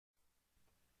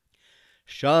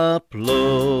Shop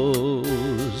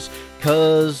Lowe's,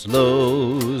 'cause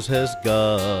Lowe's has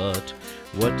got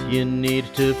what you need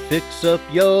to fix up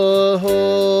your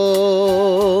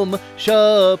home.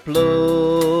 Shop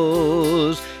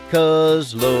Lowe's,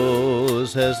 'cause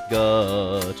Lowe's has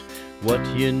got what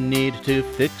you need to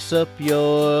fix up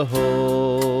your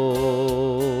home.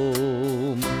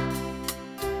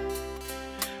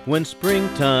 When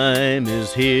springtime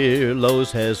is here,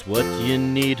 Lowe's has what you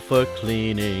need for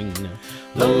cleaning.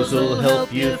 Lowe's will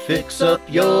help you fix up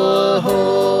your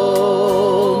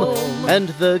home. And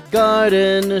the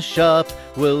garden shop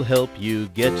will help you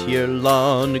get your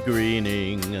lawn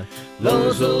greening.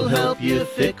 Lowe's will help you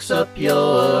fix up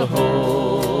your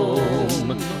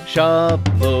home. Shop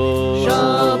Lowe's,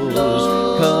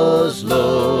 'cause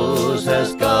Lowe's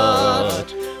has got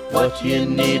what you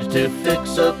need to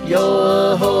fix up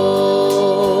your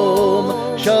home.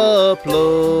 Shop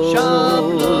Lowe's,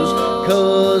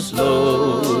 'cause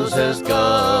Lowe's has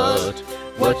got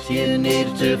what you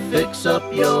need to fix up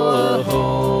your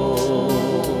home.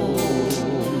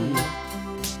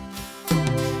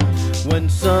 When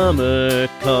summer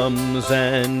comes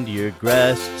and your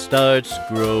grass starts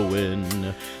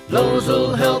growing, Lowe's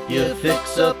will help you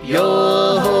fix up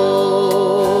your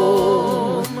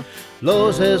home.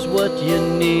 Lowe's has what you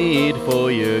need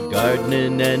for your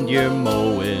gardening and your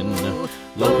mowing.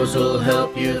 Lowe's will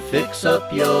help you fix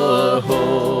up your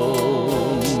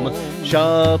home.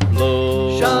 Shop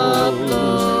Lowe's,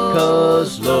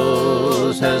 'cause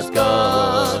Lowe's has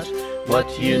got what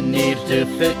you need to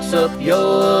fix up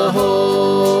your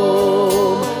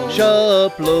home.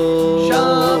 Shop Lowe's,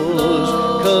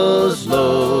 'cause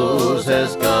Lowe's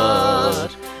has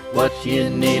got what you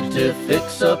need to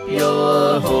fix up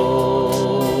your home.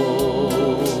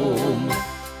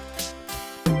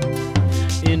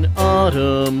 In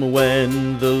autumn,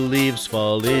 when the leaves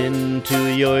fall into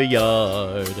your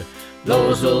yard,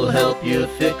 Lowe's will help you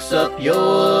fix up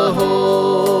your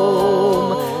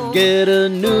home. Get a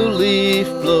new leaf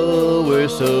blower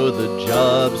so the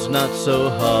job's not so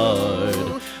hard.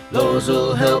 Lowe's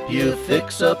will help you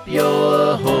fix up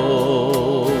your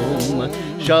home.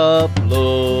 Shop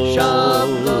Lowe's,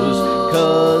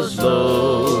 'cause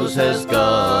Lowe's has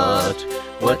got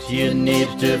what you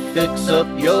need to fix up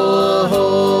your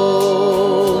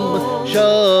home.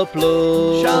 Shop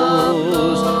Lowe's,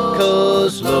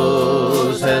 'cause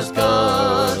Lowe's has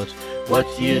got what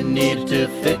you need to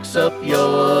fix up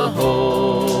your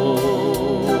home.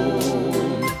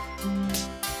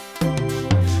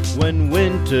 When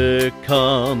winter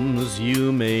comes,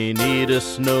 you may need a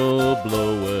snow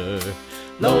blower.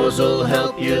 Lowe's will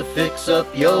help you fix up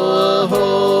your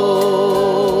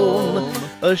home.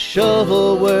 A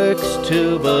shovel works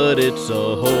too, but it's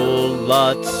a whole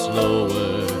lot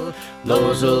slower.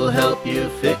 Lowe's will help you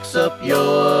fix up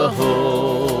your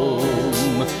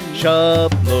home.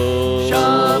 Shop Lowe's,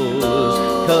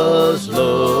 'cause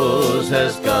Lowe's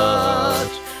has got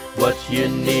what you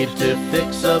need to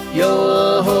fix up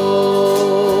your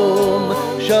home.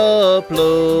 Shop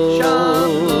Lowe's,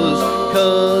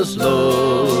 'cause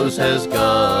Lowe's has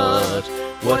got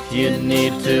what you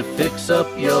need to fix up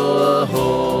your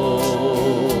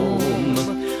home.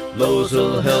 Lowe's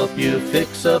will help you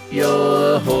fix up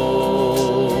your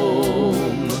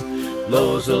home.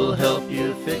 Lowe's will help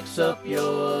you fix up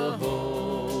your home.